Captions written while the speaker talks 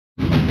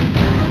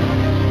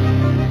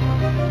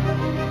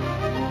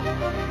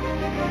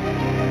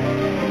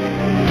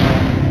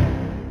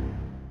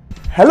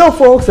Hello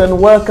folks, and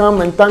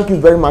welcome, and thank you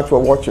very much for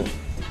watching.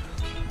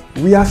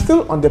 We are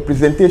still on the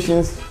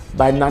presentations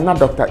by Nana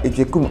Dr.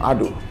 Agyekum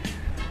Addo,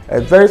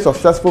 a very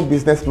successful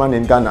businessman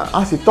in Ghana,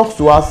 as he talks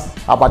to us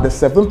about the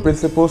 7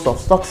 principles of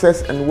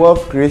success and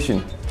wealth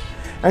creation.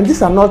 And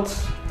these are not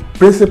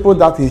principles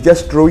that he's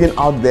just throwing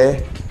out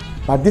there,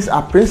 but these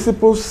are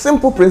principles,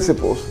 simple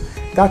principles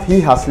that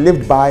he has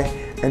lived by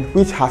and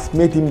which has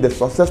made him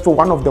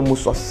one of the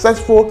most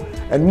successful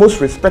and most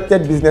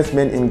respected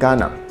businessmen in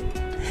Ghana.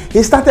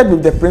 He started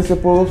with the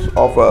principles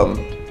of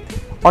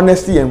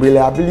honesty and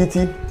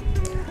reliability,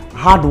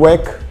 hard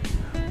work,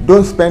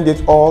 don't spend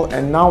it all,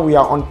 and now we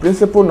are on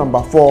principle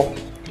number 4,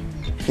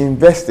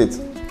 invest it.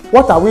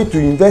 What are we to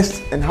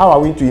invest and how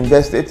are we to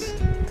invest it?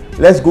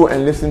 Let's go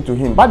and listen to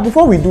him. But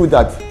before we do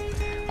that,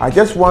 I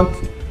just want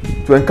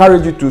to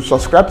encourage you to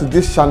subscribe to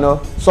this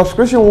channel.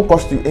 Subscription won't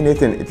cost you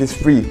anything, it is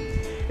free.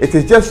 It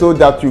is just so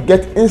that you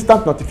get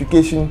instant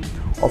notification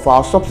of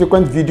our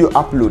subsequent video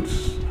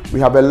uploads. We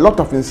have a lot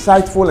of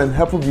insightful and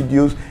helpful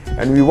videos,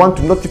 and we want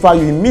to notify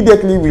you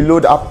immediately we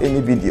load up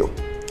any video.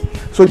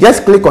 So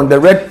just click on the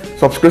red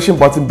subscription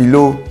button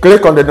below,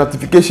 click on the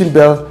notification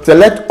bell,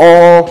 select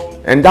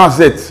all, and that's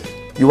it.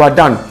 You are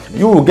done.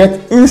 You will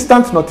get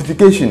instant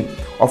notification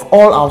of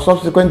all our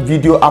subsequent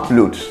video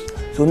uploads.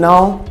 So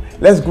now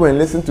let's go and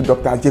listen to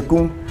Dr.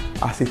 Agyekum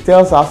as he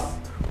tells us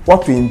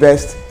what to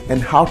invest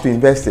and how to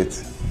invest it.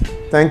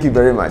 Thank you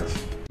very much.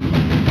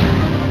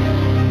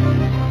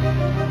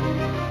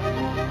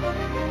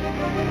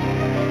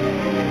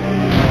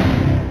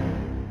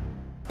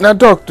 Now,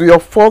 Doc, to your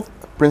 4th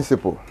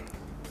principle,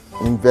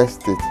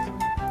 invest it.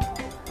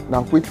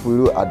 Now, which will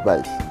you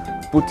advise?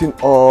 Putting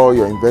all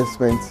your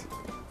investments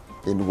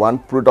in one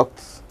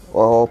product,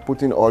 or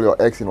putting all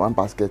your eggs in one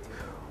basket,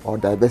 or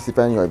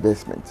diversifying your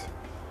investment?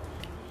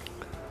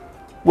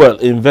 Well,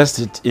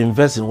 invest in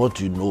what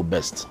you know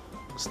best.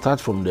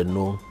 Start from the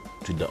known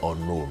to the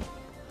unknown.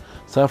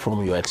 Start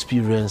from your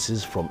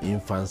experiences from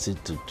infancy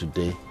to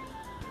today,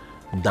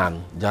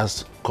 than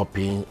just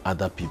copying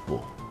other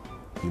people.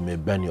 You may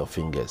burn your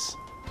fingers.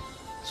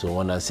 So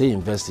when I say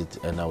invest it,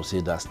 and I will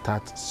say that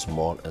start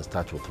small and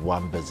start with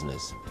one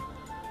business,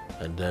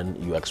 and then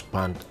you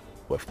expand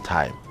with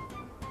time.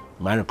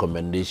 My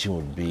recommendation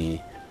would be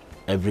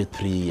every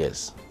 3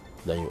 years,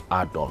 then you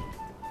add on.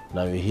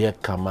 Now you hear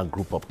come a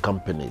group of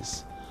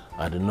companies.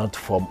 I did not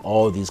form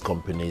all these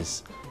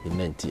companies in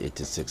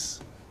 1986.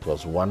 It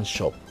was one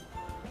shop,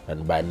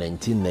 and by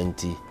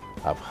 1990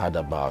 I've had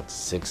about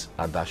 6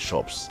 other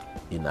shops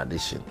in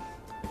addition.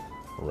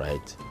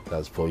 Right,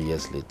 that's 4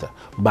 years later.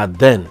 But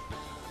then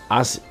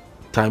as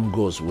time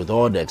goes, with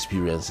all the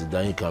experiences,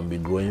 then you can be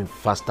growing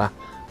faster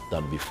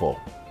than before.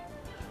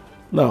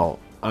 Now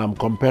I'm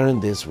comparing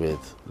this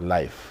with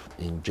life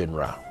in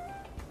general.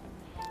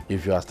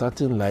 If you are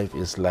starting life,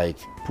 it's like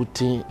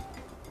putting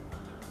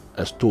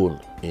a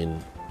stone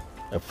in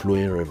a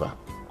flowing river.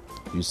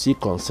 You see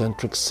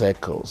concentric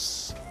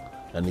circles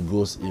and it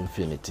goes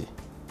infinity.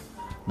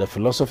 The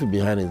philosophy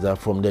behind it is that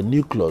from the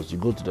nucleus you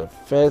go to the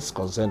first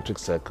concentric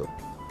circle.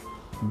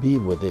 Be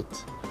with it.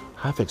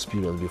 Have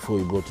experience before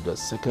you go to the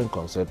second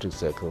concentric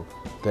circle,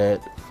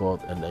 third,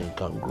 fourth, and then you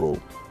can grow.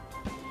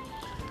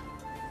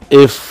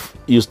 If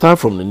you start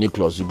from the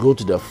nucleus, you go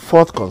to the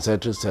 4th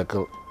concentric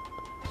circle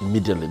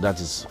immediately. That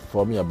is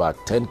forming about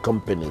 10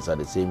 companies at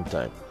the same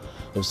time.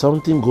 If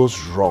something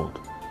goes wrong,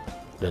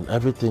 then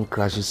everything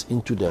crashes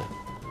into the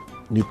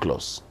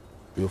nucleus.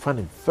 You'll find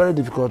it very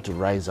difficult to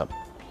rise up.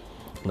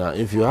 Now,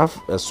 if you have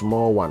a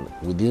small one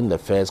within the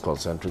first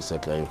concentric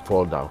circle and you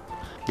fall down,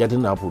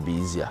 getting up will be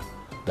easier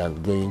than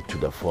going to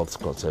the 4th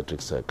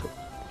concentric circle.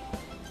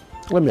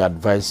 Let me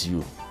advise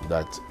you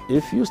that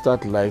if you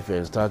start life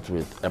and start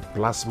with a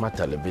plasma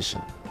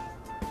television,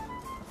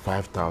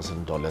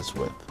 $5,000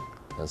 worth,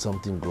 and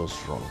something goes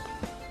wrong,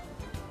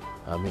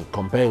 I mean,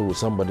 compare it with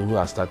somebody who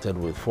has started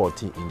with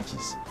 40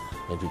 inches,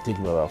 and it will take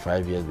him about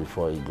 5 years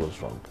before it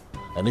goes wrong.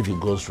 And if it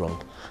goes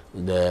wrong,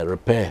 the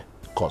repair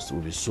cost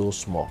will be so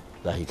small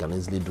that he can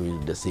easily do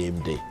it the same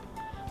day.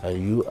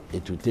 And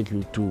it will take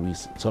you 2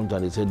 weeks.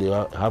 Sometimes they say they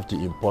have to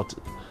import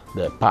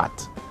the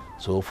part.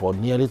 So for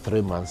nearly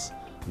 3 months,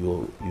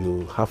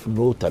 you have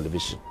no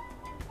television.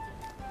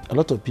 A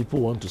lot of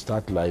people want to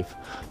start life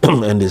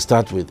and they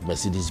start with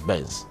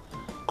Mercedes-Benz.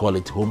 Call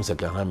it home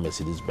second-hand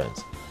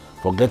Mercedes-Benz.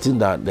 Forgetting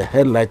that the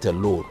headlight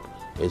alone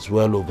is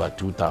well over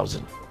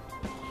 2,000.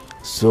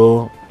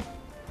 So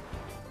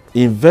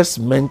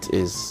investment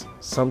is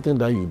something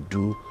that you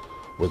do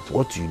with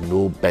what you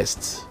know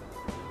best,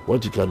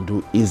 what you can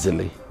do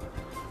easily,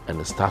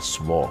 and start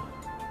small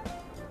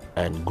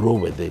and grow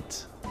with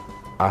it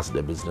as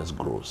the business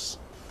grows.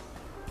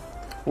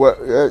 Well,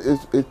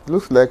 it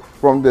looks like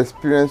from the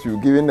experience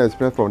you've given, the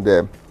experience from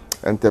the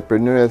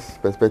entrepreneur's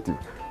perspective,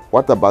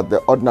 what about the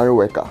ordinary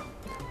worker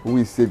who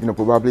is saving,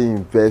 probably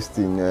invest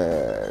in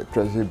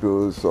treasury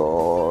bills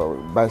or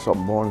buy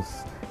some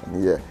bonds?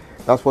 And yeah,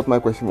 that's what my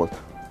question was.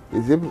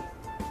 Is it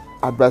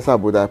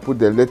advisable that I put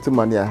the little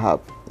money I have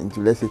into,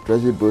 let's say,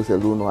 treasury bills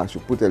alone, or I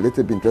should put a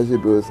little bit in treasury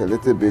bills, a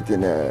little bit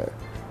in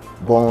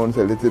bonds,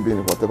 a little bit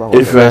in whatever.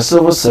 If you're a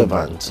civil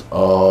servant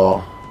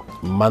or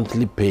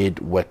monthly paid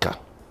worker,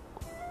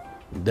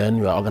 then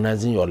you are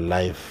organizing your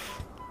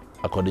life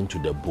according to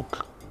the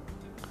book.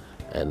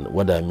 And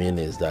what I mean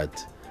is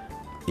that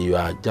you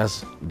are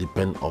just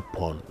depend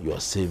upon your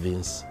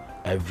savings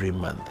every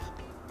month.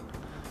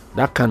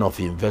 That kind of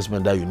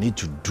investment that you need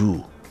to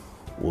do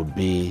would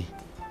be,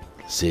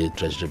 say,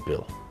 treasury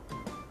bill,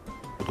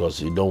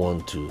 because you don't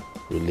want to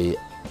really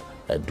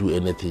do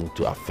anything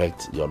to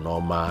affect your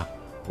normal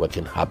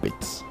working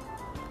habits.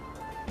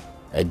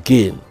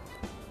 Again,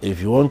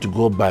 if you want to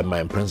go by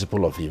my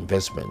principle of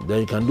investment, then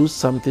you can do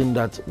something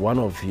that one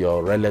of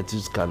your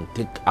relatives can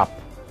take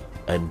up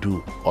and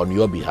do on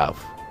your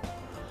behalf.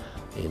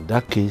 In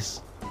that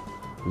case,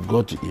 you've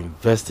got to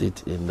invest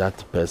it in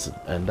that person,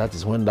 and that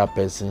is when that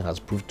person has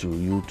proved to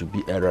you to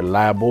be a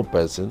reliable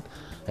person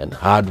and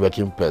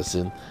hard-working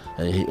person,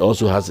 and he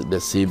also has the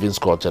savings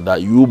culture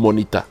that you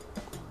monitor.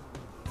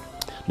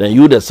 Then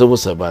you, the civil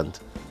servant,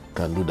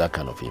 can do that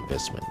kind of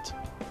investment.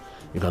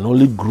 You can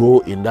only grow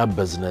in that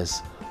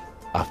business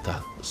after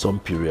some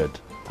period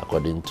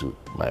according to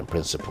my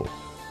principle.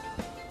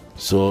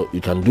 So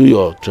you can do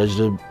your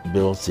treasury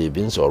bill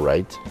savings, all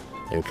right,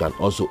 and you can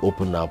also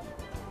open up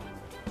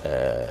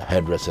a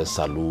hairdresser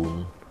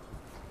salon,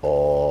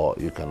 or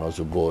you can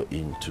also go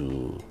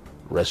into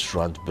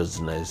restaurant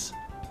business,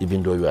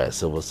 even though you are a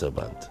civil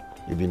servant,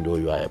 even though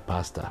you are a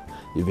pastor,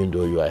 even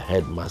though you are a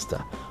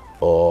headmaster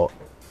or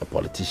a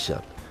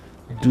politician.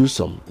 Do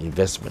some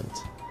investment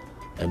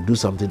and do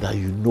something that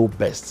you know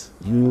best.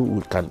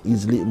 You can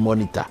easily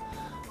monitor,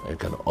 and you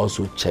can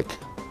also check,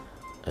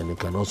 and you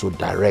can also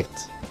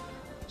direct,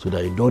 so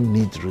that you don't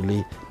need to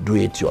really do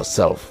it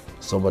yourself.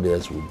 Somebody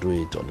else will do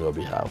it on your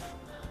behalf,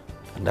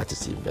 and that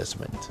is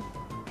investment.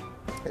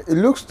 It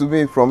looks to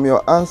me from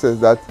your answers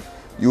that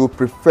you would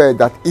prefer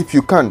that if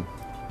you can,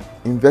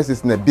 invest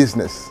it in a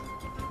business.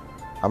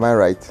 Am I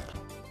right?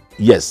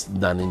 Yes,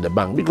 than in the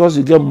bank, because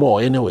you get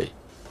more anyway.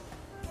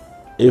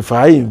 If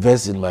I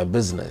invest in my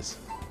business,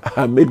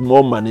 I make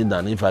more money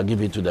than if I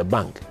give it to the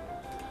bank.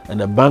 And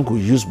the bank will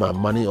use my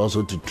money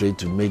also to trade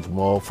to make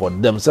more for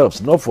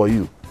themselves, not for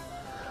you.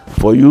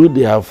 For you,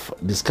 they have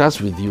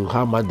discussed with you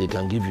how much they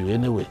can give you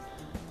anyway.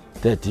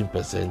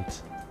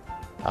 13%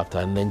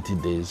 after 90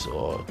 days,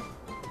 or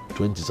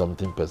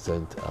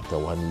 20-something% after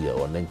 1 year,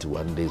 or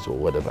 91 days, or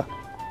whatever.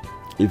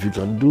 If you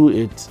can do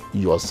it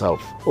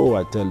yourself, oh,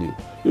 I tell you,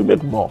 you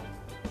make more.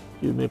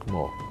 You make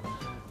more.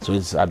 So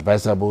it's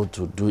advisable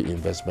to do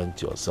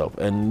investment yourself.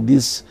 And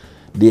this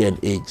day and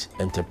age,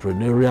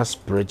 entrepreneurial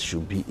spirit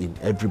should be in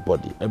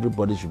everybody.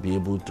 Everybody should be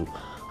able to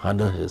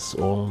handle his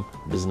own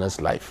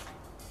business life.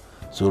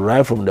 So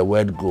right from the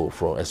word go,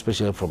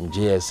 especially from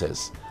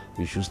JSS,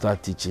 we should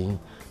start teaching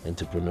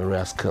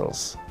entrepreneurial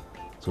skills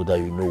so that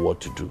you know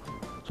what to do.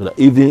 So that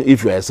even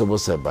if you are a civil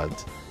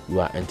servant, you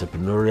are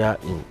entrepreneurial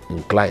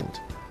inclined,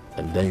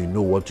 and then you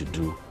know what to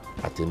do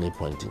at any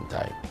point in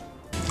time.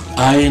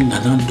 I,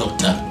 Nana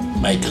Dr.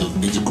 Michael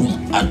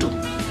Agyekum Addo,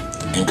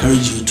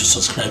 encourage you to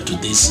subscribe to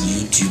this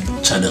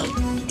YouTube channel,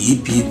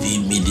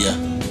 EPV Media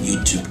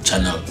YouTube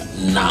channel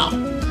now,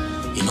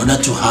 in order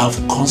to have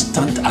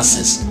constant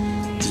access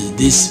to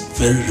this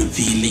very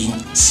revealing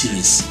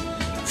series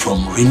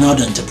from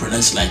renowned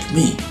entrepreneurs like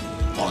me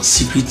on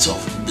secrets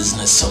of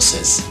business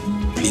success.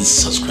 Please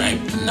subscribe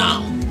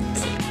now.